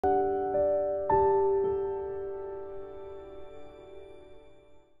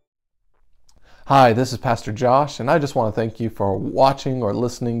Hi, this is Pastor Josh, and I just want to thank you for watching or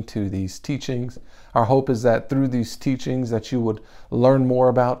listening to these teachings. Our hope is that through these teachings that you would learn more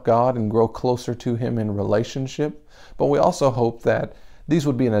about God and grow closer to Him in relationship. But we also hope that these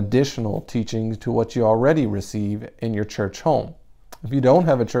would be an additional teaching to what you already receive in your church home. If you don't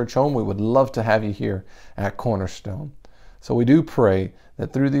have a church home, we would love to have you here at Cornerstone. So we do pray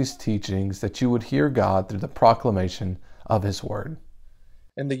that through these teachings that you would hear God through the proclamation of His Word.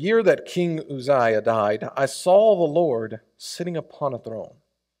 In the year that King Uzziah died, I saw the Lord sitting upon a throne,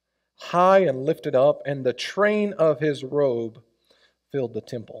 high and lifted up, and the train of his robe filled the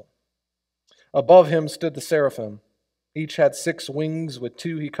temple. Above him stood the seraphim. Each had 6 wings. With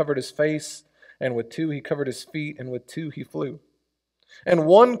 2 he covered his face, and with 2 he covered his feet, and with 2 he flew. And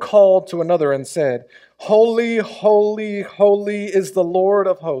one called to another and said, Holy, holy, holy is the Lord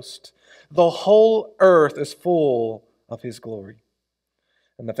of hosts. The whole earth is full of his glory.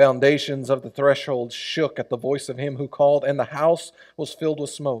 And the foundations of the threshold shook at the voice of him who called, and the house was filled with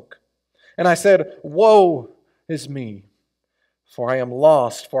smoke. And I said, Woe is me, for I am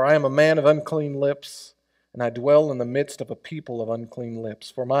lost, for I am a man of unclean lips, and I dwell in the midst of a people of unclean lips.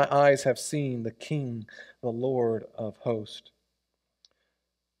 For my eyes have seen the King, the Lord of hosts.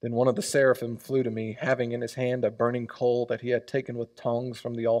 Then one of the seraphim flew to me, having in his hand a burning coal that he had taken with tongs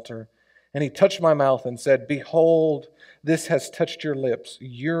from the altar. And he touched my mouth and said, Behold, this has touched your lips.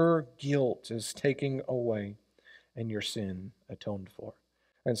 Your guilt is taken away, and your sin atoned for.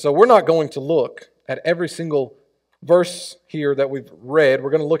 And so we're not going to look at every single verse here that we've read. We're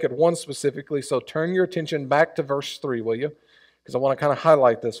going to look at one specifically. So turn your attention back to verse 3, will you? Because I want to kind of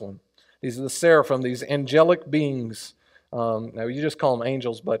highlight this one. These are the seraphim, these angelic beings. Now you just call them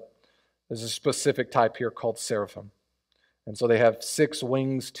angels, but there's a specific type here called seraphim. And so they have 6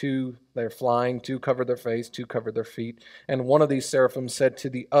 wings, 2 they're flying, 2 covered their face, 2 covered their feet. And one of these seraphim said to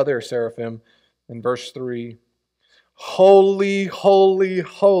the other seraphim in verse 3, Holy, holy,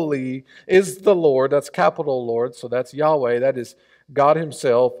 holy is the Lord, that's capital Lord, so that's Yahweh, that is God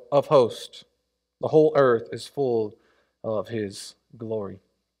Himself of hosts. The whole earth is full of His glory.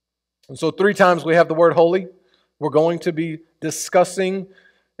 And so 3 times we have the word holy. We're going to be discussing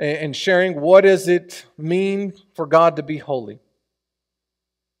and sharing what does it mean for God to be holy.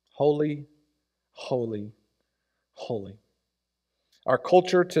 Holy, holy, holy. Our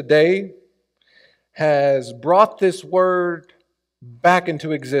culture today has brought this word back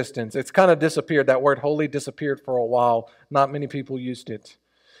into existence. It's kind of disappeared. That word holy disappeared for a while. Not many people used it.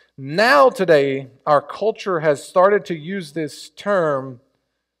 Now today, our culture has started to use this term,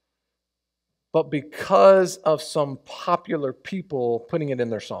 but because of some popular people putting it in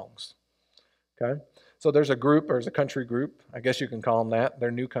their songs. Okay? So there's a country group, I guess you can call them that.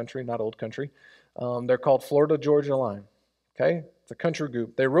 They're new country, not old country. They're called Florida Georgia Line. Okay? It's a country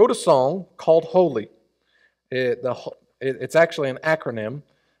group. They wrote a song called Holy. It's actually an acronym.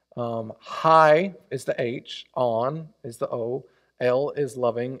 High is the H, on is the O, L is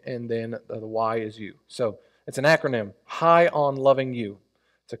loving, and then the Y is you. So it's an acronym, High on Loving You.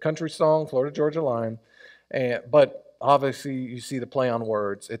 It's a country song, Florida Georgia Line, but obviously you see the play on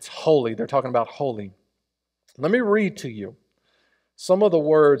words. It's holy. They're talking about holy. Let me read to you some of the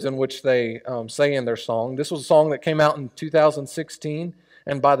words in which they say in their song. This was a song that came out in 2016,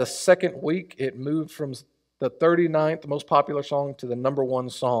 and by the second week, it moved from the 39th most popular song to the number 1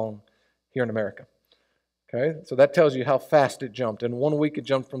 song here in America. Okay, so that tells you how fast it jumped. In 1 week, it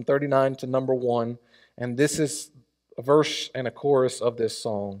jumped from 39 to number 1, and this is a verse and a chorus of this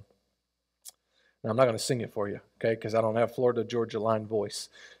song. Now, I'm not going to sing it for you, okay, because I don't have Florida Georgia Line voice.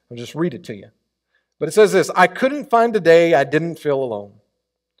 I'll just read it to you. But it says this, I couldn't find a day I didn't feel alone.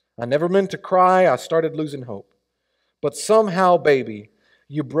 I never meant to cry, I started losing hope. But somehow, baby,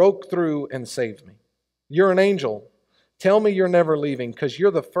 you broke through and saved me. You're an angel. Tell me you're never leaving, because you're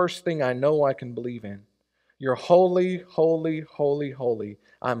the first thing I know I can believe in. You're holy, holy, holy, holy.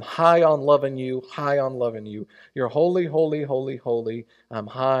 I'm high on loving you, high on loving you. You're holy, holy, holy, holy. I'm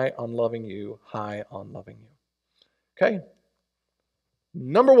high on loving you, high on loving you. Okay?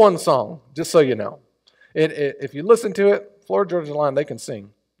 Number 1 song, just so you know. If you listen to it, Florida Georgia Line, they can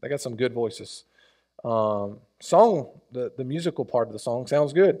sing. They got some good voices. The musical part of the song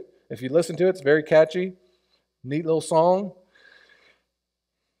sounds good. If you listen to it, it's very catchy. Neat little song.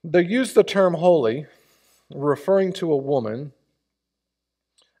 They use the term holy, referring to a woman,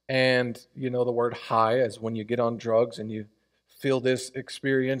 and you know the word high as when you get on drugs and you feel this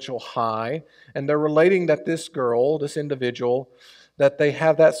experiential high, and they're relating that this girl, this individual, that they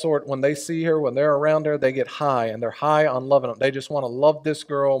have that sort, when they see her, when they're around her, they get high, and they're high on loving them. They just want to love this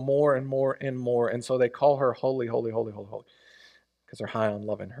girl more and more and more, and so they call her holy, holy, holy, holy, holy, because they're high on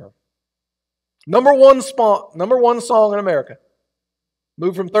loving her. Number one song in America.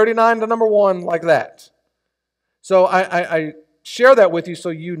 Moved from 39 to number one like that. So I share that with you so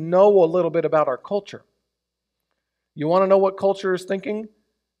you know a little bit about our culture. You want to know what culture is thinking?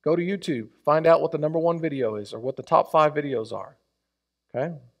 Go to YouTube. Find out what the number one video is or what the top 5 videos are.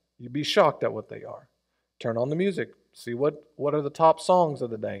 Okay? You'd be shocked at what they are. Turn on the music. See what are the top songs of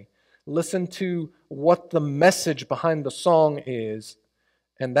the day. Listen to what the message behind the song is,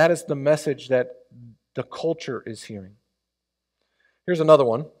 and that is the message that the culture is hearing. Here's another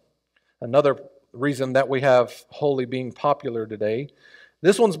one. Another reason that we have holy being popular today.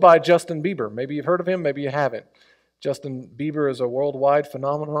 This one's by Justin Bieber. Maybe you've heard of him, maybe you haven't. Justin Bieber is a worldwide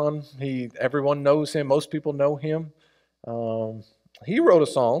phenomenon. Everyone knows him. Most people know him. He wrote a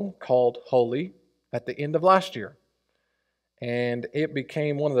song called Holy at the end of last year. And it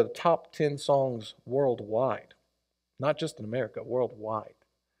became one of the top 10 songs worldwide. Not just in America, worldwide.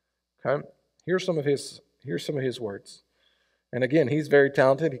 Okay? Here's some of his words. And again, he's very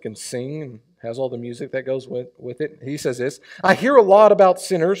talented. He can sing and has all the music that goes with it. He says this, I hear a lot about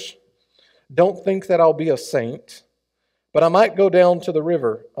sinners. Don't think that I'll be a saint. But I might go down to the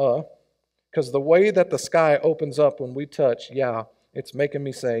river, because the way that the sky opens up when we touch, yeah, it's making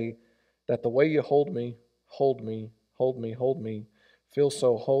me say that the way you hold me, hold me, hold me, hold me, feels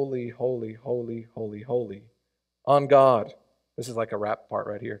so holy, holy, holy, holy, holy. On God. This is like a rap part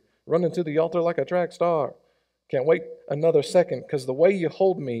right here. Running to the altar like a track star. Can't wait another second, because the way you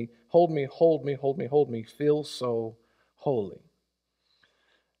hold me, hold me, hold me, hold me, hold me, feels so holy.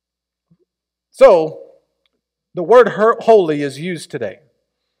 So, the word holy is used today.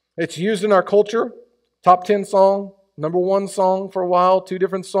 It's used in our culture. Top 10 song, number one song for a while, 2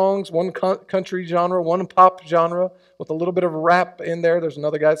 different songs, one country genre, one pop genre with a little bit of rap in there. There's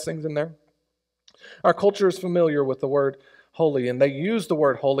another guy that sings in there. Our culture is familiar with the word holy, and they use the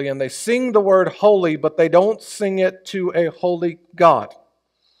word holy, and they sing the word holy, but they don't sing it to a holy God.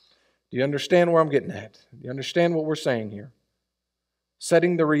 Do you understand where I'm getting at? Do you understand what we're saying here?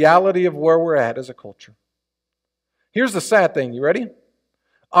 Setting the reality of where we're at as a culture. Here's the sad thing. You ready?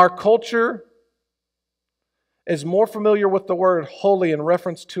 Our culture is more familiar with the word holy in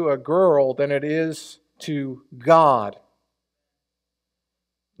reference to a girl than it is to God.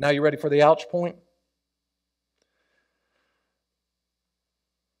 Now you ready for the ouch point?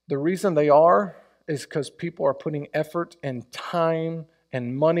 The reason they are is because people are putting effort and time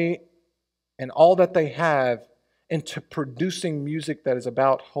and money and all that they have into producing music that is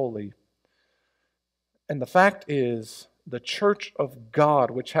about holy. And the fact is, the church of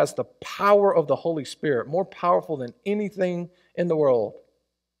God, which has the power of the Holy Spirit, more powerful than anything in the world,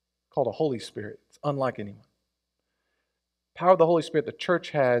 called a Holy Spirit. It's unlike anyone. Power of the Holy Spirit the church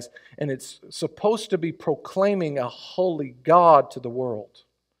has, and it's supposed to be proclaiming a holy God to the world.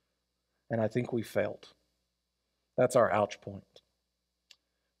 And I think we failed. That's our ouch point.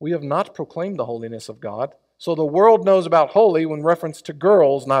 We have not proclaimed the holiness of God, so the world knows about holy when reference to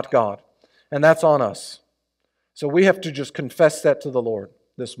girls, not God. And that's on us. So we have to just confess that to the Lord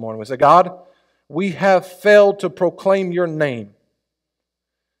this morning. We say, God, we have failed to proclaim your name.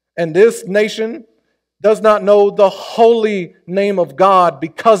 And this nation does not know the holy name of God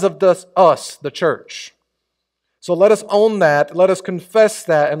because of us, the church. So let us own that, let us confess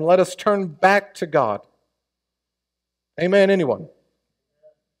that, and let us turn back to God. Amen, anyone?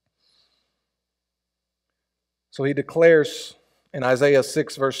 So he declares in Isaiah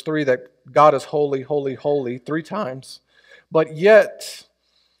 6, verse 3, that God is holy, holy, holy 3 times. But yet,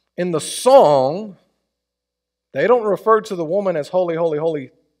 in the song, they don't refer to the woman as holy, holy,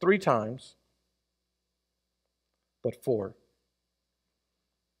 holy 3 times, but 4.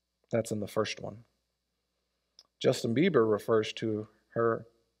 That's in the first one. Justin Bieber refers to her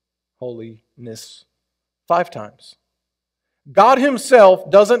holiness 5 times. God himself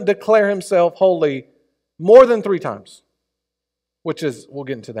doesn't declare himself holy more than 3 times. Which is, we'll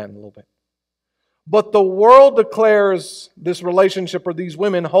get into that in a little bit. But the world declares this relationship or these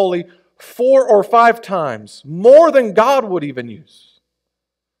women holy 4 or 5 times, more than God would even use.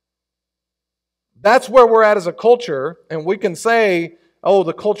 That's where we're at as a culture, and we can say, oh,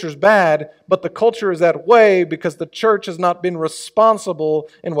 the culture's bad, but the culture is that way because the church has not been responsible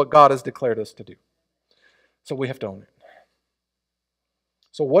in what God has declared us to do. So we have to own it.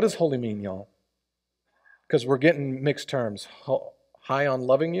 So what does holy mean, y'all? Because we're getting mixed terms. High on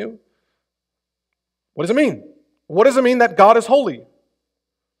loving you? What does it mean? What does it mean that God is holy?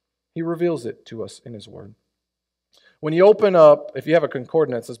 He reveals it to us in His Word. When you open up, if you have a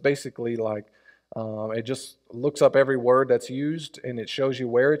concordance, it's basically like It just looks up every word that's used, and it shows you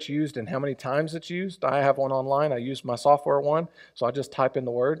where it's used and how many times it's used. I have one online. I use my software one, so I just type in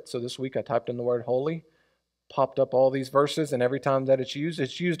the word. So this week I typed in the word holy, popped up all these verses, and every time that it's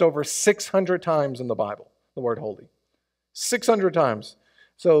used over 600 times in the Bible, the word holy. 600 times.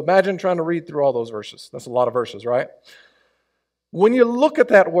 So imagine trying to read through all those verses. That's a lot of verses, right? When you look at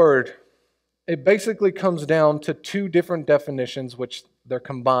that word, it basically comes down to two different definitions, which they're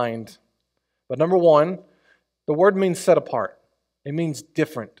combined. But number one, the word means set apart. It means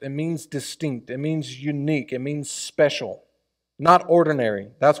different. It means distinct. It means unique. It means special, not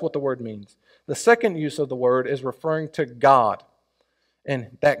ordinary. That's what the word means. The second use of the word is referring to God,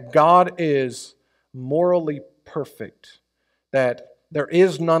 and that God is morally perfect, that there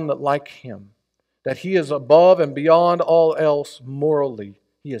is none like Him, that He is above and beyond all else morally.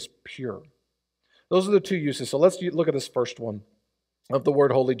 He is pure. Those are the two uses. So let's look at this first one of the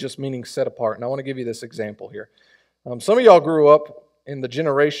word holy, just meaning set apart. And I want to give you this example here. Some of y'all grew up in the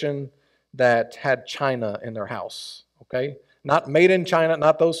generation that had china in their house, okay? Not made in China,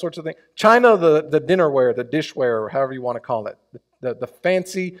 not those sorts of things. China, the dinnerware, the dishware, or however you want to call it. The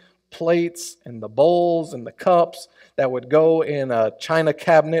fancy plates and the bowls and the cups that would go in a china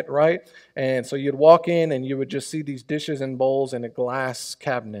cabinet, right? And so you'd walk in and you would just see these dishes and bowls in a glass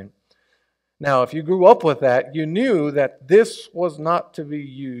cabinet. Now, if you grew up with that, you knew that this was not to be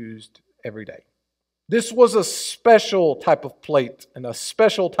used every day. This was a special type of plate and a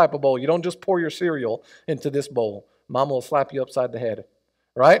special type of bowl. You don't just pour your cereal into this bowl. Mom will slap you upside the head,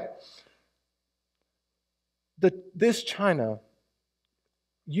 right? This china,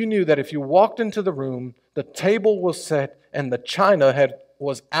 you knew that if you walked into the room, the table was set and the china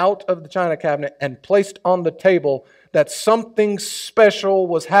was out of the china cabinet and placed on the table, that something special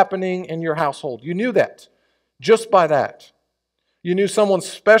was happening in your household. You knew that just by that. You knew someone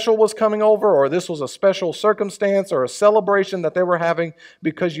special was coming over, or this was a special circumstance or a celebration that they were having,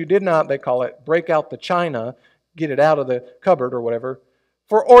 because you did not, they call it, break out the china, get it out of the cupboard or whatever,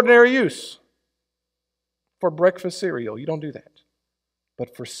 for ordinary use. For breakfast cereal, you don't do that.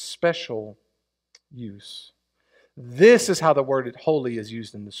 But for special use. This is how the word holy is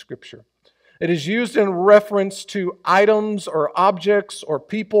used in the Scripture. It is used in reference to items or objects or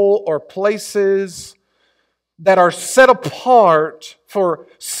people or places that are set apart for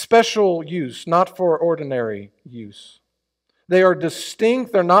special use, not for ordinary use. They are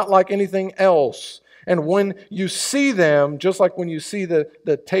distinct. They're not like anything else. And when you see them, just like when you see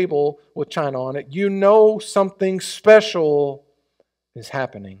the table with china on it, you know something special is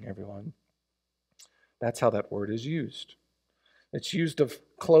happening, everyone. That's how that word is used. It's used of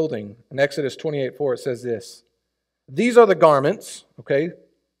clothing. In Exodus 28:4, it says this: "These are the garments," okay,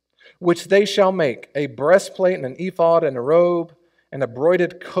 "which they shall make, a breastplate and an ephod and a robe and a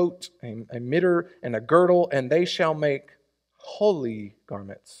broidered coat, a mitre and a girdle, and they shall make holy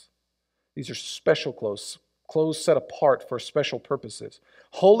garments." These are special clothes set apart for special purposes.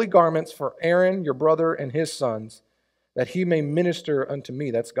 Holy garments for Aaron, your brother, and his sons, that he may minister unto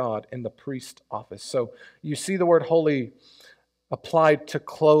me, that's God, in the priest office. So you see the word holy applied to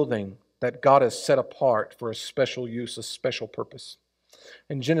clothing that God has set apart for a special use, a special purpose.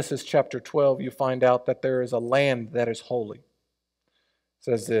 In Genesis chapter 12, you find out that there is a land that is holy. It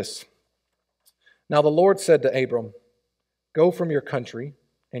says this: "Now the Lord said to Abram, go from your country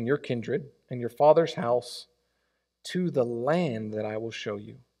and your kindred and your father's house to the land that I will show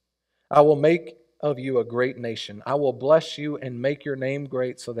you. I will make of you a great nation. I will bless you and make your name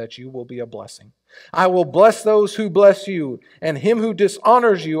great so that you will be a blessing. I will bless those who bless you, and him who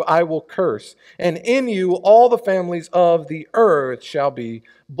dishonors you I will curse. And in you all the families of the earth shall be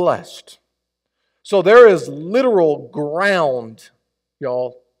blessed." So there is literal ground,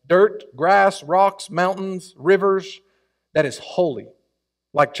 y'all. Dirt, grass, rocks, mountains, rivers, that is holy,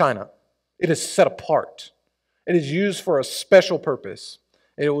 like China. It is set apart. It is used for a special purpose.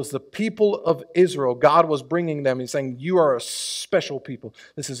 It was the people of Israel. God was bringing them. He's saying, you are a special people.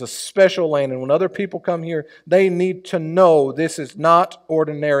 This is a special land. And when other people come here, they need to know this is not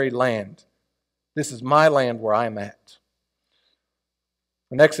ordinary land. This is my land where I'm at.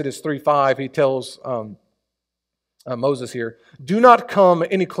 In Exodus 3:5, he tells Moses here, do not come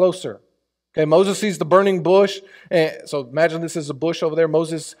any closer. Okay, Moses sees the burning bush. And so imagine this is a bush over there.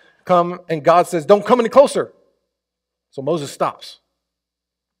 Moses come and God says, don't come any closer. So Moses stops.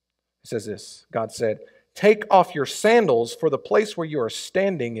 He says this: God said, take off your sandals, for the place where you are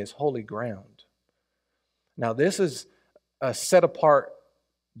standing is holy ground. Now this is a set apart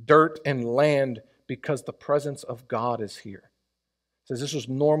dirt and land because the presence of God is here. It says this was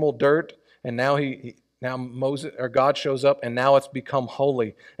normal dirt, and now Now Moses or God shows up, and now it's become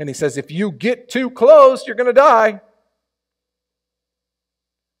holy. And he says, if you get too close, you're going to die.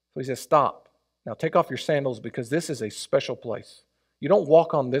 So he says, stop. Now take off your sandals, because this is a special place. You don't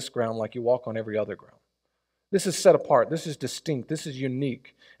walk on this ground like you walk on every other ground. This is set apart. This is distinct. This is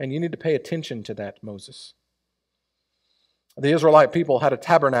unique. And you need to pay attention to that, Moses. The Israelite people had a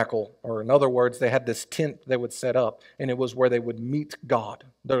tabernacle, or in other words, they had this tent they would set up, and it was where they would meet God.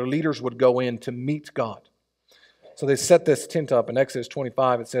 Their leaders would go in to meet God. So they set this tent up. In Exodus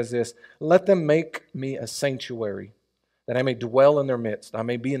 25, it says this, let them make me a sanctuary, that I may dwell in their midst, I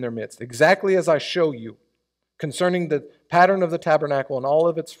may be in their midst, exactly as I show you. Concerning the pattern of the tabernacle and all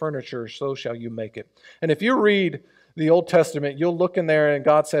of its furniture, so shall you make it. And if you read the Old Testament, you'll look in there and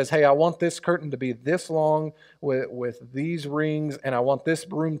God says, hey, I want this curtain to be this long with these rings, and I want this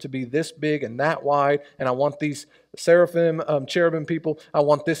room to be this big and that wide, and I want these seraphim, cherubim people, I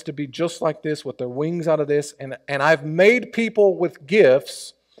want this to be just like this with their wings out of this, and I've made people with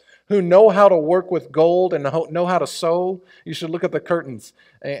gifts who know how to work with gold and know how to sew. You should look at the curtains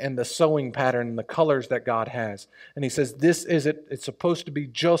and the sewing pattern and the colors that God has. And he says, this is it. It's supposed to be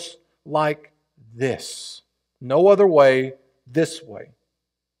just like this. No other way, this way.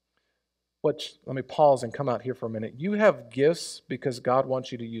 Which, let me pause and come out here for a minute. You have gifts because God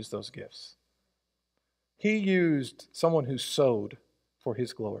wants you to use those gifts. He used someone who sewed for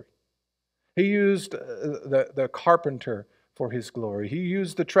His glory. He used the carpenter for His glory. He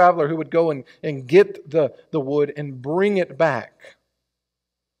used the traveler who would go and get the wood and bring it back.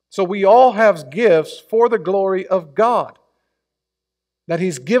 So we all have gifts for the glory of God that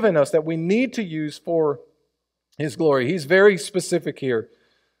He's given us that we need to use for His glory. He's very specific here.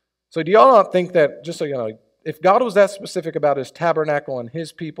 So do y'all not think that, just so you know, if God was that specific about His tabernacle and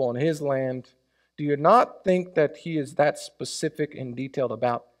His people and His land, do you not think that He is that specific and detailed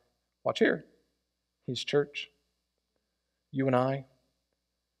about, watch here, His church? You and I,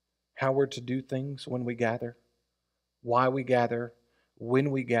 how we're to do things when we gather, why we gather,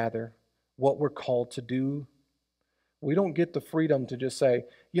 when we gather, what we're called to do. We don't get the freedom to just say,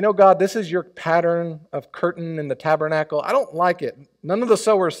 you know, God, this is your pattern of curtain in the tabernacle. I don't like it. None of the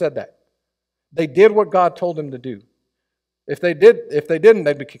sewers said that. They did what God told them to do. If they didn't,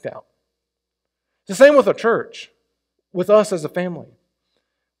 they'd be kicked out. It's the same with a church, with us as a family.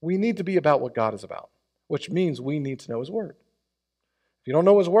 We need to be about what God is about, which means we need to know His Word. If you don't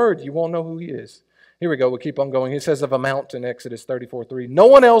know His Word, you won't know who He is. Here we go. We'll keep on going. He says of a mount in Exodus 34:3, no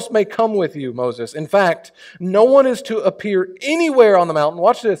one else may come with you, Moses. In fact, no one is to appear anywhere on the mountain.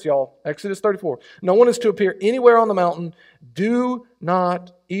 Watch this, y'all. Exodus 34. No one is to appear anywhere on the mountain. Do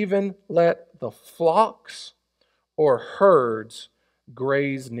not even let the flocks or herds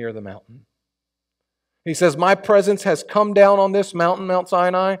graze near the mountain. He says, my presence has come down on this mountain, Mount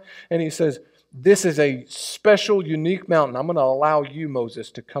Sinai. And he says, this is a special, unique mountain. I'm going to allow you,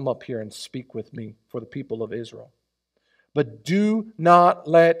 Moses, to come up here and speak with me for the people of Israel. But do not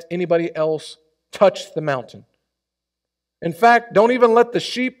let anybody else touch the mountain. In fact, don't even let the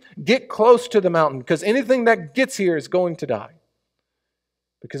sheep get close to the mountain, because anything that gets here is going to die.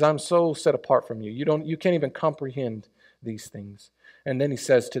 Because I'm so set apart from you. You can't even comprehend these things. And then he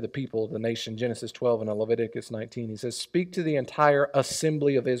says to the people of the nation, Genesis 12 and Leviticus 19, he says, speak to the entire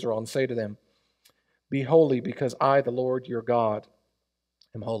assembly of Israel and say to them, be holy, because I, the Lord your God,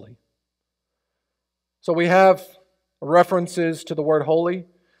 am holy. So we have references to the word holy,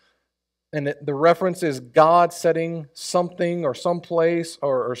 and the reference is God setting something or some place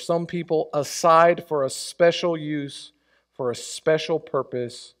or some people aside for a special use, for a special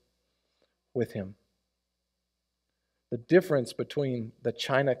purpose with Him. The difference between the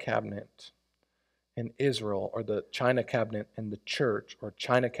China cabinet and Israel, or the China cabinet and the church, or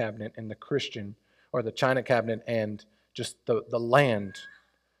China cabinet and the Christian, or the China cabinet and just the land.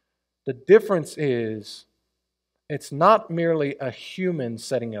 The difference is, it's not merely a human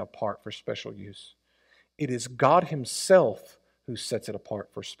setting it apart for special use. It is God Himself who sets it apart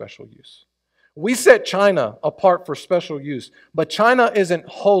for special use. We set China apart for special use, but China isn't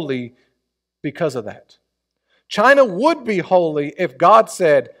holy because of that. China would be holy if God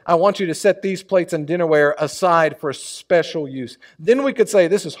said, I want you to set these plates and dinnerware aside for special use. Then we could say,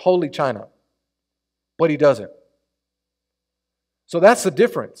 this is holy China. But He doesn't. So that's the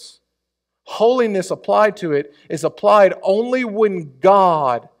difference. Holiness applied to it is applied only when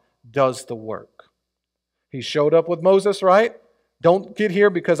God does the work. He showed up with Moses, right? Don't get here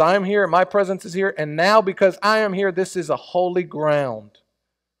because I am here and my presence is here. And now because I am here, this is a holy ground.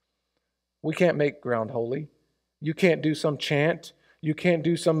 We can't make ground holy. You can't do some chant. You can't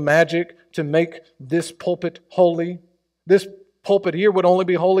do some magic to make this pulpit holy. This pulpit here would only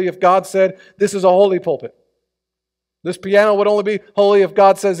be holy if God said, this is a holy pulpit. This piano would only be holy if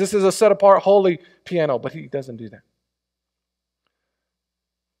God says, this is a set-apart holy piano. But He doesn't do that.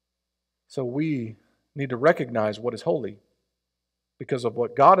 So we need to recognize what is holy because of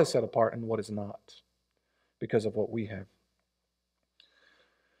what God has set apart and what is not because of what we have.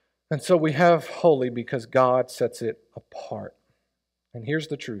 And so we have holy because God sets it apart. And here's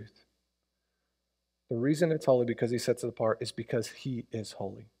the truth. The reason it's holy because He sets it apart is because He is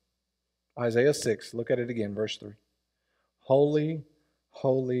holy. Isaiah 6, look at it again, verse 3. Holy,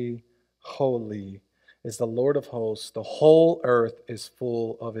 holy, holy is the Lord of hosts. The whole earth is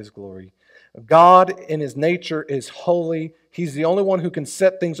full of His glory. God in His nature is holy. He's the only one who can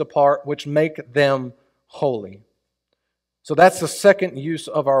set things apart which make them holy. So that's the second use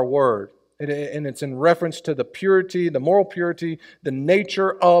of our word. And it's in reference to the purity, the moral purity, the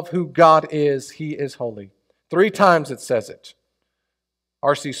nature of who God is. He is holy. 3 times it says it.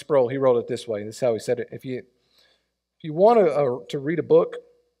 R.C. Sproul, he wrote it this way. This is how he said it. If you want to read a book,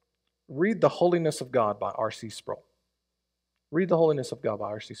 read The Holiness of God by R.C. Sproul. Read The Holiness of God by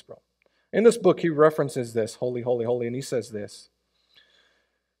R.C. Sproul. In this book, he references this, holy, holy, holy, and he says this.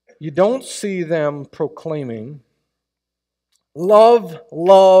 You don't see them proclaiming, love,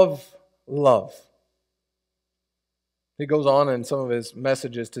 love, love. He goes on in some of his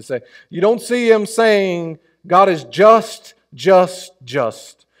messages to say, you don't see him saying, God is just, just,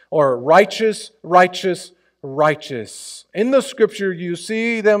 just, or righteous, righteous, righteous. In the Scripture, you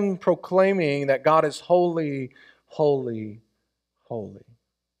see them proclaiming that God is holy, holy, holy.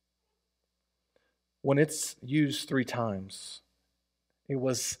 When it's used 3 times, it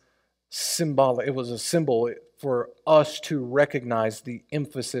was symbolic. It was a symbol for us to recognize the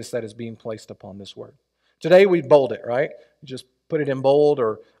emphasis that is being placed upon this word. Today we bold it, right? You just put it in bold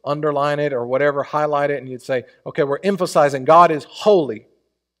or underline it or whatever, highlight it, and you'd say, okay, we're emphasizing God is holy.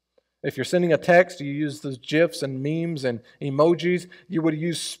 If you're sending a text, you use those GIFs and memes and emojis. You would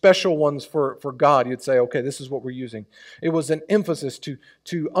use special ones for God. You'd say, okay, this is what we're using. It was an emphasis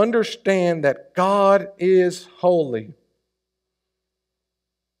to understand that God is holy.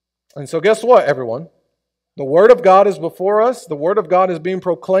 And so guess what, everyone? The Word of God is before us. The Word of God is being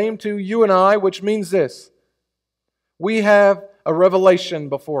proclaimed to you and I, which means this. We have a revelation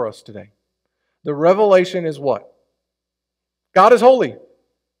before us today. The revelation is what? God is holy.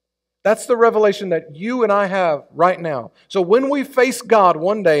 That's the revelation that you and I have right now. So when we face God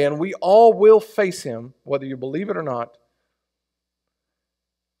one day, and we all will face Him, whether you believe it or not,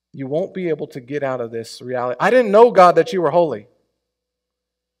 you won't be able to get out of this reality. I didn't know, God, that you were holy,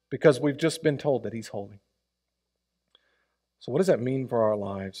 because we've just been told that He's holy. So what does that mean for our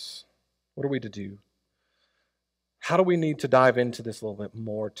lives? What are we to do? How do we need to dive into this a little bit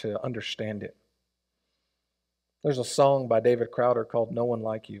more to understand it? There's a song by David Crowder called No One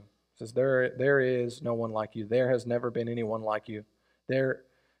Like You. It says, there is no one like you. There has never been anyone like you. There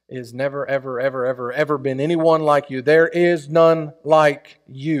is never, ever, ever, ever, ever been anyone like you. There is none like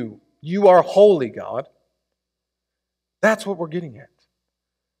you. You are holy, God. That's what we're getting at.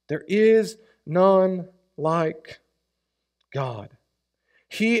 There is none like God.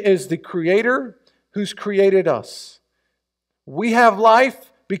 He is the Creator who's created us. We have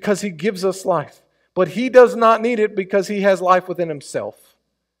life because He gives us life. But He does not need it because He has life within Himself.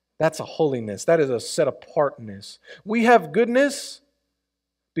 That's a holiness. That is a set-apartness. We have goodness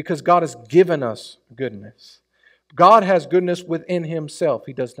because God has given us goodness. God has goodness within Himself.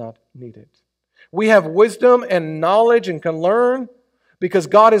 He does not need it. We have wisdom and knowledge and can learn because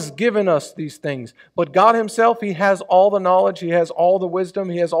God has given us these things. But God Himself, He has all the knowledge, He has all the wisdom,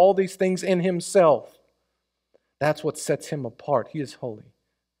 He has all these things in Himself. That's what sets Him apart. He is holy.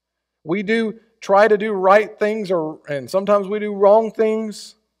 We do try to do right things, and sometimes we do wrong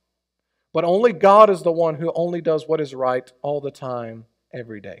things. But only God is the one who only does what is right all the time,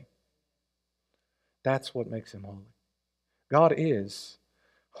 every day. That's what makes Him holy. God is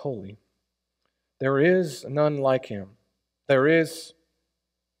holy. There is none like Him. There is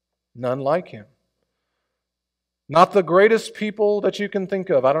none like Him. Not the greatest people that you can think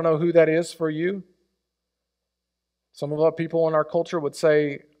of. I don't know who that is for you. Some of our people in our culture would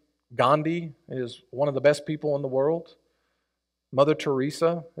say Gandhi is one of the best people in the world. Mother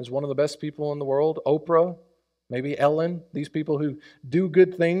Teresa is one of the best people in the world. Oprah, maybe Ellen, these people who do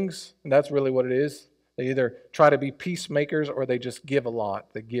good things, and that's really what it is. They either try to be peacemakers or they just give a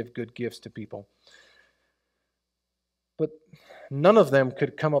lot. They give good gifts to people. But none of them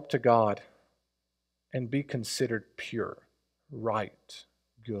could come up to God and be considered pure, right,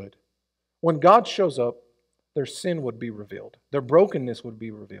 good. When God shows up, their sin would be revealed. Their brokenness would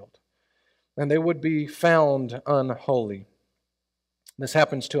be revealed. And they would be found unholy. This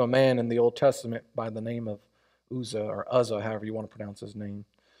happens to a man in the Old Testament by the name of Uzzah, or Uzzah, however you want to pronounce his name.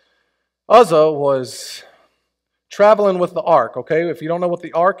 Uzzah was traveling with the ark, okay? If you don't know what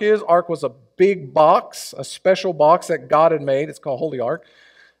the ark was a big box, a special box that God had made. It's called Holy Ark.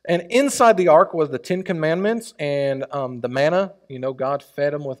 And inside the ark was the Ten Commandments and the manna. You know, God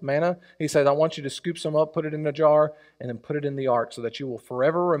fed them with manna. He said, I want you to scoop some up, put it in a jar, and then put it in the ark so that you will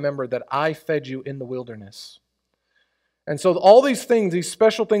forever remember that I fed you in the wilderness. And so all these things, these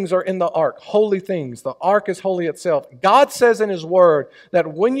special things are in the ark, holy things. The ark is holy itself. God says in His Word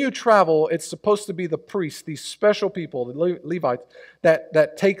that when you travel, it's supposed to be the priests, these special people, the Levites,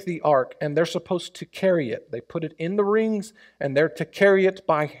 that take the ark, and they're supposed to carry it. They put it in the rings, and they're to carry it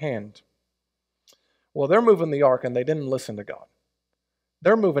by hand. Well, they're moving the ark, and they didn't listen to God.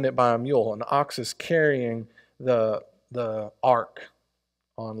 They're moving it by a mule. An ox is carrying the ark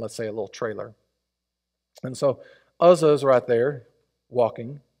on, let's say, a little trailer. And so Uzzah is right there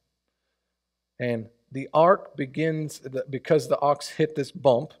walking, and the ark begins, because the ox hit this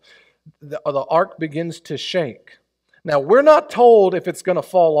bump, the ark begins to shake. Now, we're not told if it's going to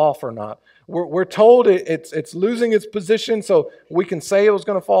fall off or not. We're told it's losing its position, so we can say it was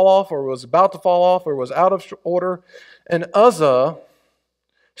going to fall off, or it was about to fall off, or it was out of order. And Uzzah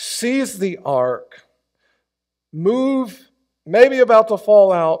sees the ark move, maybe about to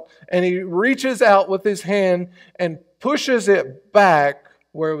fall out, and he reaches out with his hand and pushes it back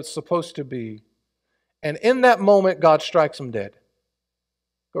where it was supposed to be. And in that moment, God strikes him dead.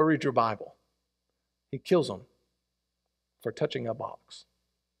 Go read your Bible. He kills him for touching a box,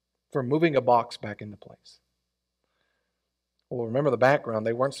 for moving a box back into place. Well, remember the background.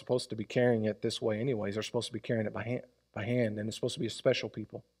 They weren't supposed to be carrying it this way anyways. They're supposed to be carrying it by hand, and it's supposed to be a special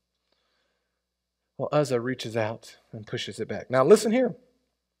people. Well, Uzzah reaches out and pushes it back. Now listen here.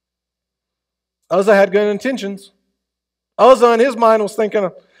 Uzzah had good intentions. Uzzah in his mind was thinking,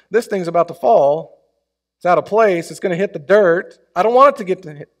 this thing's about to fall. It's out of place. It's going to hit the dirt. I don't want it to get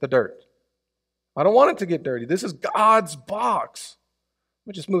to hit the dirt. I don't want it to get dirty. This is God's box.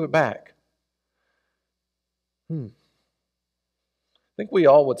 Let me just move it back. I think we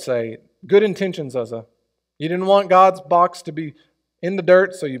all would say, good intentions, Uzzah. You didn't want God's box to be in the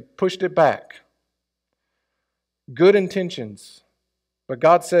dirt, so you pushed it back. Good intentions. But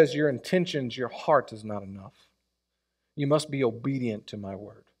God says your intentions, your heart is not enough. You must be obedient to my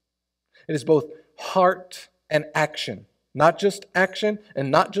word. It is both heart and action. Not just action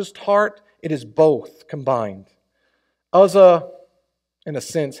and not just heart. It is both combined. Uzzah, in a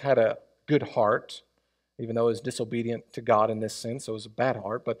sense, had a good heart, even though he was disobedient to God in this sense, so it was a bad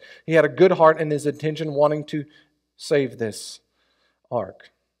heart. But he had a good heart in his intention, wanting to save this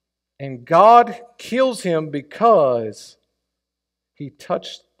ark. And God kills him because he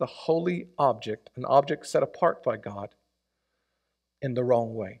touched the holy object, an object set apart by God, in the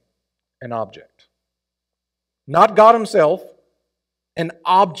wrong way. An object. Not God himself, an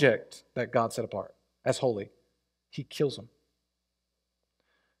object that God set apart as holy. He kills him.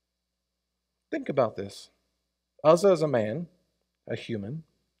 Think about this. Uzzah is a man, a human.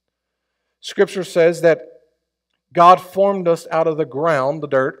 Scripture says that God formed us out of the ground, the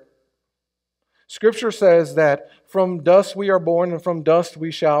dirt. Scripture says that from dust we are born and from dust we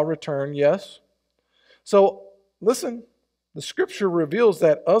shall return, yes? So, listen, the Scripture reveals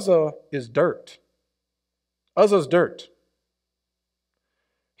that Uzzah is dirt. Uzzah's dirt.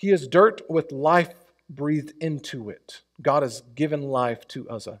 He is dirt with life breathed into it. God has given life to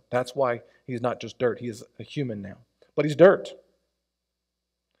Uzzah. That's why he's not just dirt. He is a human now. But he's dirt.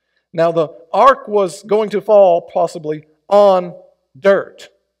 Now the ark was going to fall possibly on dirt.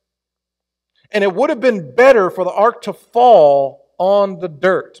 And it would have been better for the ark to fall on the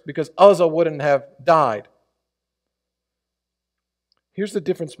dirt because Uzzah wouldn't have died. Here's the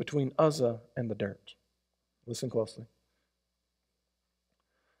difference between Uzzah and the dirt. Listen closely.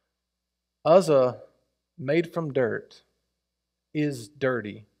 Uzzah, made from dirt, is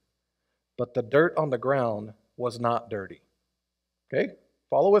dirty, but the dirt on the ground was not dirty. Okay?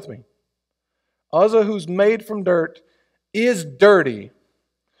 Follow with me. Uzzah, who's made from dirt, is dirty,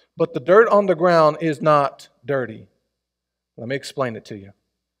 but the dirt on the ground is not dirty. Let me explain it to you.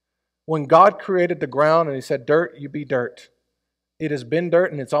 When God created the ground and He said, dirt, you be dirt. It has been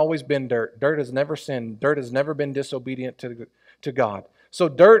dirt and it's always been dirt. Dirt has never sinned. Dirt has never been disobedient to God. So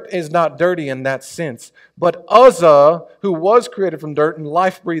dirt is not dirty in that sense. But Uzzah, who was created from dirt and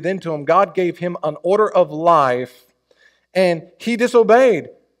life breathed into him, God gave him an order of life and he disobeyed,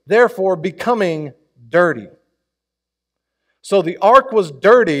 therefore becoming dirty. So the ark was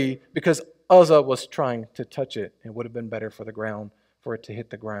dirty because Uzzah was trying to touch it. It would have been better for the ground, for it to hit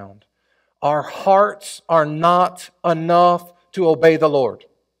the ground. Our hearts are not enough to obey the Lord.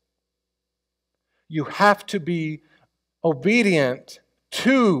 You have to be obedient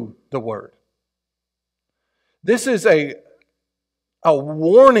to the Word. This is a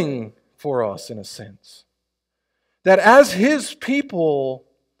warning for us, in a sense, that as His people,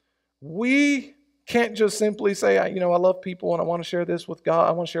 we can't just simply say, I love people and I want to share this with God.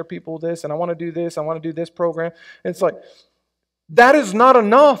 I want to share people with this and I want to do this. I want to do this program. And it's like, that is not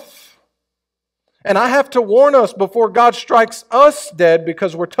enough. And I have to warn us before God strikes us dead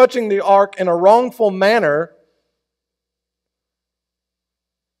because we're touching the ark in a wrongful manner.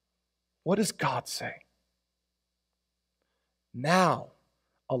 What does God say? Now,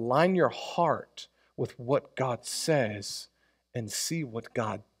 align your heart with what God says and see what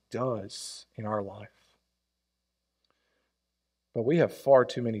God does in our life. But we have far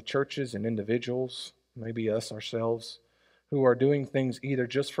too many churches and individuals, maybe us ourselves, who are doing things either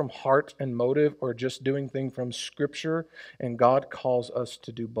just from heart and motive or just doing things from Scripture, and God calls us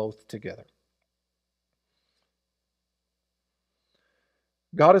to do both together.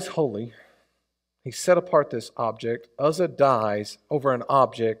 God is holy. He set apart this object. Uzzah dies over an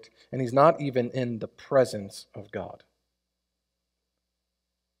object, and he's not even in the presence of God.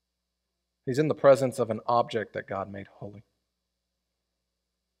 He's in the presence of an object that God made holy.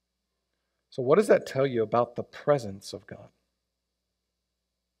 So what does that tell you about the presence of God?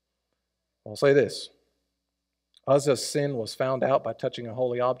 I'll say this. Uzzah's sin was found out by touching a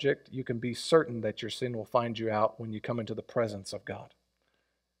holy object. You can be certain that your sin will find you out when you come into the presence of God.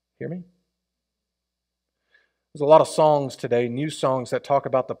 Hear me? There's a lot of songs today, new songs that talk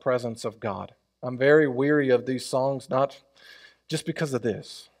about the presence of God. I'm very weary of these songs, not just because of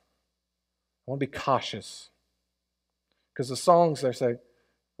this. I want to be cautious. Because the songs, they say,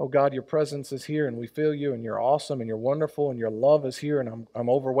 oh God, your presence is here and we feel you and you're awesome and you're wonderful and your love is here and I'm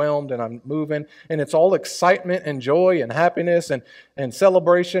overwhelmed and I'm moving. And it's all excitement and joy and happiness and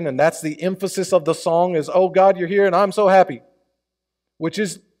celebration. And that's the emphasis of the song is, oh God, you're here and I'm so happy. Which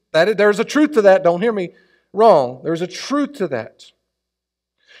is, there's a truth to that. Don't hear me wrong. There's a truth to that.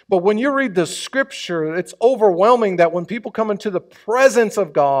 But when you read the Scripture, it's overwhelming that when people come into the presence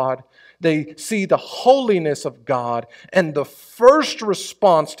of God, they see the holiness of God. And the first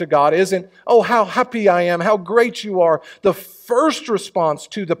response to God isn't, oh, how happy I am, how great you are. The first response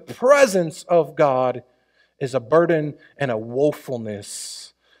to the presence of God is a burden and a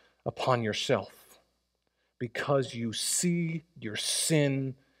woefulness upon yourself because you see your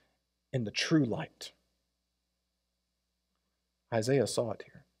sin in the true light. Isaiah saw it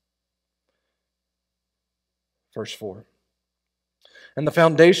here. Verse 4. And the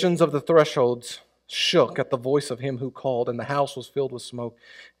foundations of the thresholds shook at the voice of him who called, and the house was filled with smoke.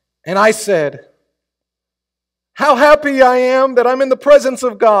 And I said, how happy I am that I'm in the presence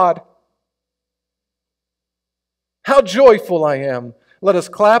of God. How joyful I am. Let us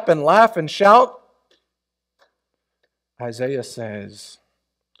clap and laugh and shout. Isaiah says,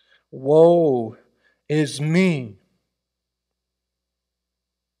 woe is me,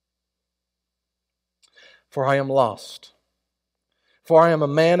 for I am lost. For I am a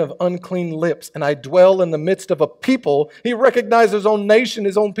man of unclean lips, and I dwell in the midst of a people. He recognized his own nation,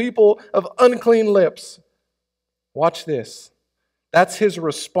 his own people of unclean lips. Watch this. That's his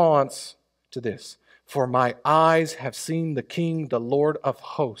response to this. For my eyes have seen the King, the Lord of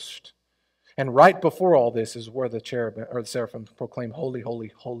hosts. And right before all this is where the cherubim or the seraphim proclaim, holy,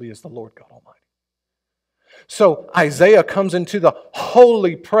 holy, holy is the Lord God Almighty. So Isaiah comes into the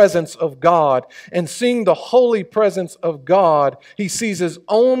holy presence of God, and seeing the holy presence of God, he sees his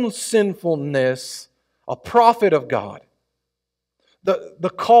own sinfulness, a prophet of God,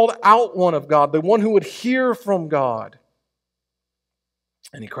 the called out one of God, the one who would hear from God.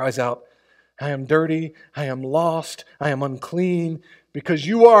 And he cries out, I am dirty, I am lost, I am unclean, because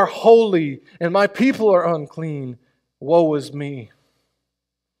you are holy, and my people are unclean. Woe is me.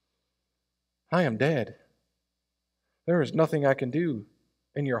 I am dead. There is nothing I can do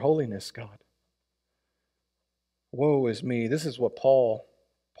in your holiness, God. Woe is me. This is what Paul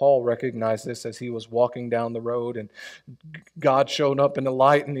recognized this as he was walking down the road, and God showed up in the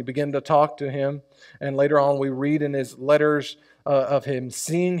light and he began to talk to him. And later on we read in his letters of him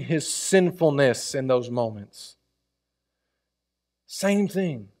seeing his sinfulness in those moments. Same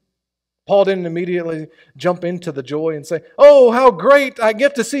thing. Paul didn't immediately jump into the joy and say, oh, how great, I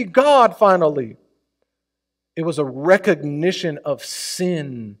get to see God finally. It was a recognition of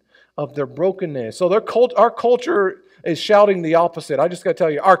sin, of their brokenness. So our culture is shouting the opposite. I just got to tell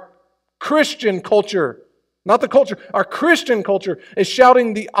you, our Christian culture, not the culture, our Christian culture is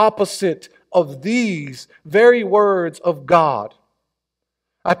shouting the opposite of these very words of God.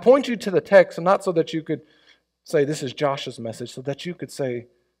 I point you to the text, and not so that you could say this is Josh's message so that you could say,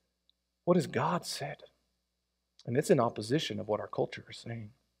 what has God said? And it's in opposition of what our culture is saying.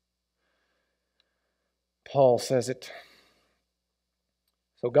 Paul says it.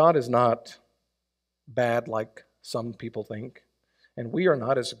 So God is not bad like some people think, and we are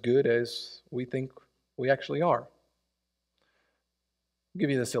not as good as we think we actually are. I'll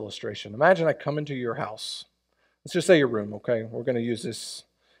give you this illustration. Imagine I come into your house. Let's just say your room, okay? We're going to use this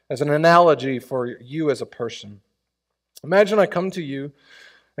as an analogy for you as a person. Imagine I come to you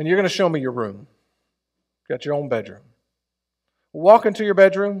and you're going to show me your room. You've got your own bedroom. Walk into your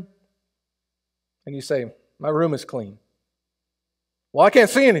bedroom and you say, my room is clean. Well, I can't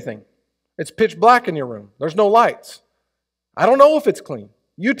see anything. It's pitch black in your room. There's no lights. I don't know if it's clean.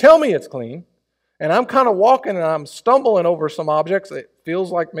 You tell me it's clean. And I'm kind of walking and I'm stumbling over some objects. It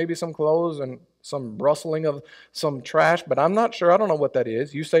feels like maybe some clothes and some rustling of some trash, but I'm not sure. I don't know what that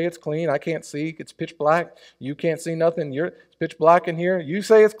is. You say it's clean. I can't see. It's pitch black. You can't see nothing. It's pitch black in here. You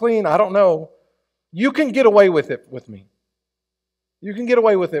say it's clean. I don't know. You can get away with it with me. You can get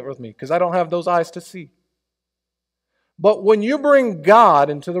away with it with me because I don't have those eyes to see. But when you bring God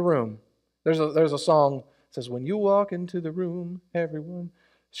into the room, there's a song that says, when you walk into the room, everyone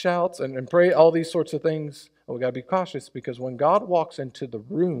shouts and pray, all these sorts of things. We got to be cautious because when God walks into the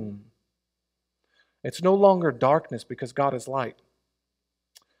room, it's no longer darkness because God is light.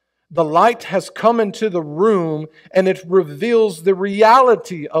 The light has come into the room and it reveals the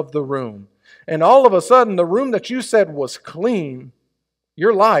reality of the room. And all of a sudden, the room that you said was clean,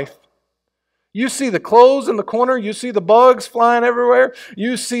 your life, you see the clothes in the corner, you see the bugs flying everywhere,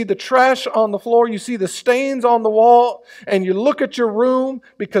 you see the trash on the floor, you see the stains on the wall, and you look at your room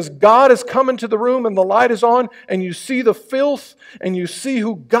because God is coming to the room and the light is on, and you see the filth, and you see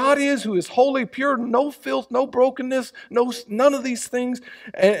who God is, who is holy, pure, no filth, no brokenness, none of these things.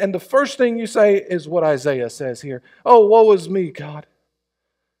 And the first thing you say is what Isaiah says here. Oh, woe is me, God.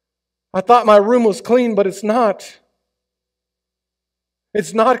 I thought my room was clean, but it's not.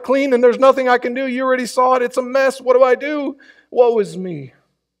 It's not clean and there's nothing I can do. You already saw it. It's a mess. What do I do? Woe is me.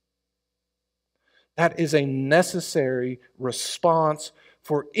 That is a necessary response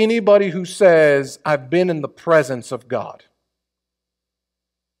for anybody who says, I've been in the presence of God.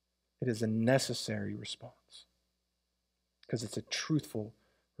 It is a necessary response because it's a truthful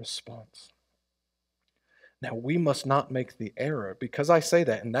response. Now, we must not make the error, because I say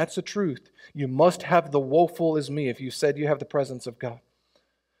that, and that's the truth. You must have the woeful is me if you said you have the presence of God.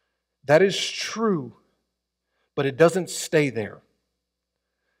 That is true, but it doesn't stay there.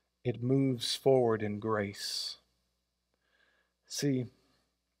 It moves forward in grace. See,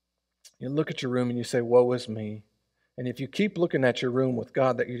 you look at your room and you say, woe is me. And if you keep looking at your room with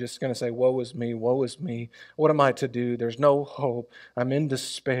God, that you're just going to say, woe is me, woe is me. What am I to do? There's no hope. I'm in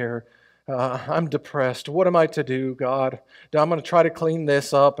despair. I'm depressed. What am I to do, God? I'm going to try to clean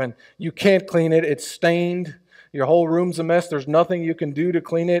this up, and you can't clean it. It's stained. Your whole room's a mess. There's nothing you can do to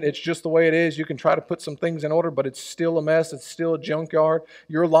clean it. It's just the way it is. You can try to put some things in order, but it's still a mess. It's still a junkyard.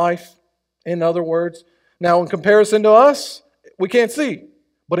 Your life, in other words. Now, in comparison to us, we can't see.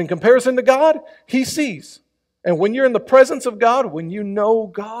 But in comparison to God, He sees. And when you're in the presence of God, when you know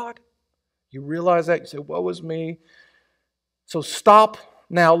God, you realize that. You say, woe is me. So stop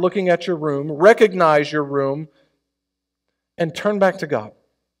now looking at your room, recognize your room, and turn back to God.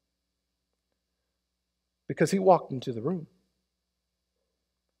 Because He walked into the room,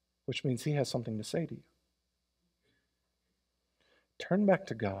 which means He has something to say to you. Turn back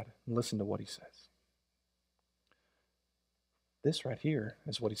to God and listen to what He says. This right here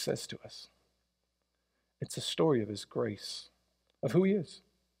is what He says to us. It's a story of His grace, of who He is.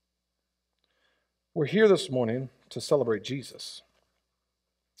 We're here this morning to celebrate Jesus.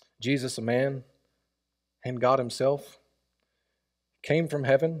 Jesus, a man and God Himself, came from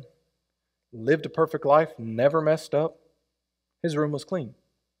heaven, lived a perfect life, never messed up. His room was clean.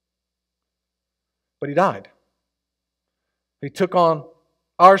 But He died. He took on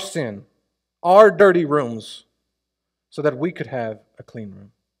our sin, our dirty rooms, so that we could have a clean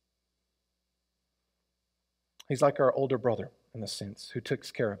room. He's like our older brother, in a sense, who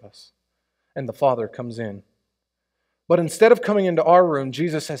takes care of us. And the Father comes in. But instead of coming into our room,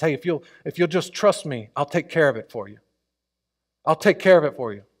 Jesus says, hey, if you'll just trust me, I'll take care of it for you. I'll take care of it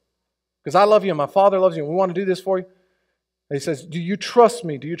for you. Because I love you and my Father loves you and we want to do this for you. And He says, do you trust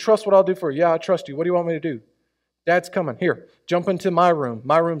me? Do you trust what I'll do for you? Yeah, I trust you. What do you want me to do? Dad's coming. Here, jump into my room.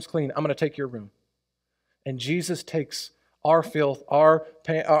 My room's clean. I'm going to take your room. And Jesus takes our filth, our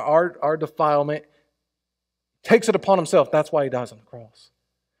pain, our defilement, takes it upon Himself. That's why He dies on the cross.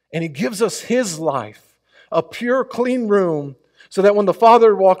 And He gives us His life, a pure, clean room, so that when the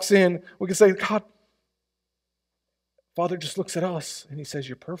Father walks in, we can say, God, Father just looks at us and he says,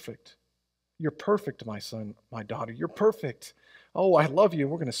 you're perfect. You're perfect, my son, my daughter. You're perfect. Oh, I love you.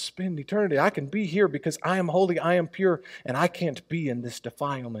 We're going to spend eternity. I can be here because I am holy, I am pure, and I can't be in this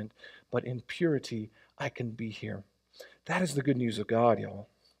defilement. But in purity, I can be here. That is the good news of God, y'all.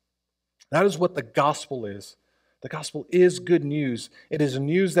 That is what the gospel is. The gospel is good news. It is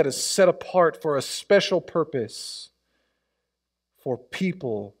news that is set apart for a special purpose for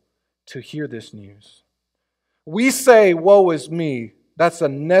people to hear this news. We say, woe is me. That's a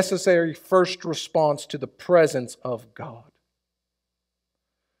necessary first response to the presence of God.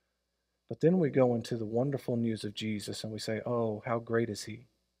 But then we go into the wonderful news of Jesus and we say, oh, how great is He?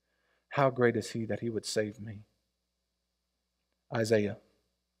 How great is He that He would save me? Isaiah.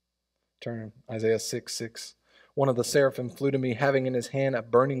 Turn, Isaiah 6:6. One of the seraphim flew to me, having in his hand a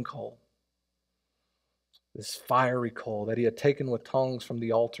burning coal. This fiery coal that he had taken with tongs from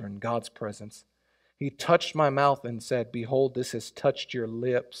the altar in God's presence. He touched my mouth and said, behold, this has touched your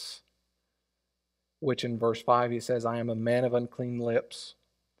lips. Which in verse 5 he says, I am a man of unclean lips.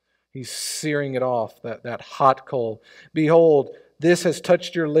 He's searing it off, that hot coal. Behold, this has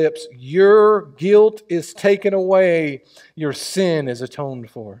touched your lips. Your guilt is taken away. Your sin is atoned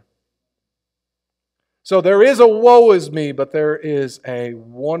for. So there is a woe is me, but there is a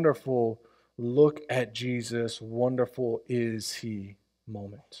wonderful look at Jesus. Wonderful is He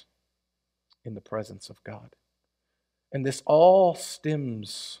moment in the presence of God. And this all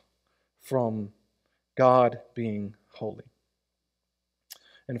stems from God being holy.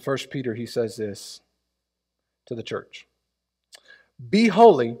 In 1 Peter, he says this to the church. Be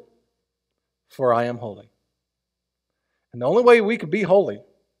holy, for I am holy. And the only way we could be holy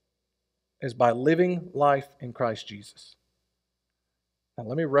is by living life in Christ Jesus. Now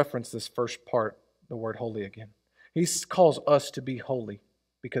let me reference this first part, the word holy again. He calls us to be holy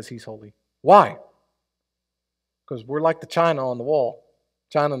because He's holy. Why? Because we're like the china on the wall,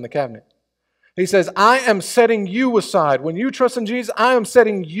 china in the cabinet. He says, I am setting you aside. When you trust in Jesus, I am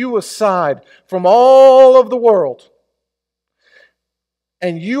setting you aside from all of the world.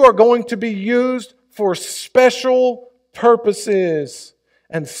 And you are going to be used for special purposes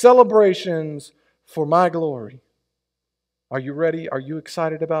and celebrations for my glory. Are you ready? Are you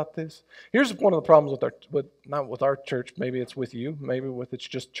excited about this? Here's one of the problems not with our church. Maybe it's with you. Maybe it's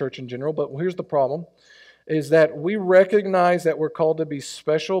just church in general. But here's the problem, is that we recognize that we're called to be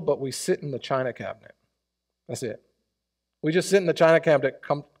special, but we sit in the china cabinet. That's it. We just sit in the china cabinet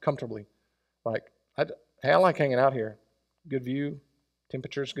comfortably. Like, I like hanging out here. Good view.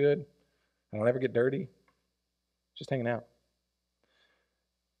 Temperature's good. I don't ever get dirty. Just hanging out.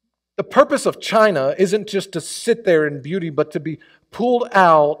 The purpose of china isn't just to sit there in beauty, but to be pulled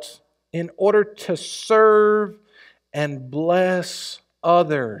out in order to serve and bless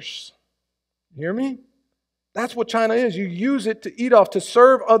others. You hear me? That's what china is. You use it to eat off, to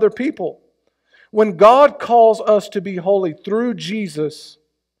serve other people. When God calls us to be holy through Jesus,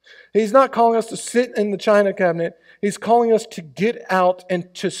 He's not calling us to sit in the china cabinet. He's calling us to get out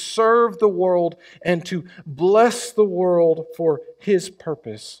and to serve the world and to bless the world for His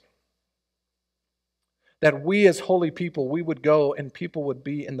purpose. That we as holy people, we would go and people would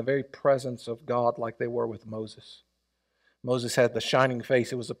be in the very presence of God like they were with Moses. Moses had the shining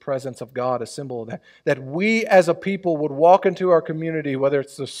face. It was the presence of God, a symbol of that. That we as a people would walk into our community, whether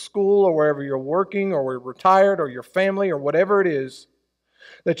it's the school or wherever you're working or we're retired or your family or whatever it is,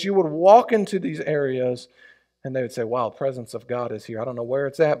 that you would walk into these areas and they would say, wow, the presence of God is here. I don't know where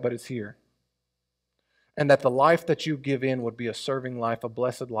it's at, but it's here. And that the life that you give in would be a serving life, a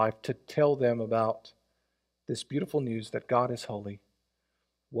blessed life, to tell them about this beautiful news that God is holy.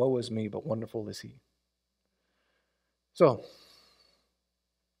 Woe is me, but wonderful is He. So,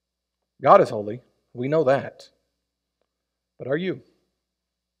 God is holy. We know that. But are you?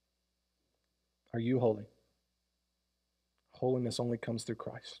 Are you holy? Holiness only comes through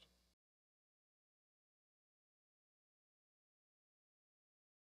Christ.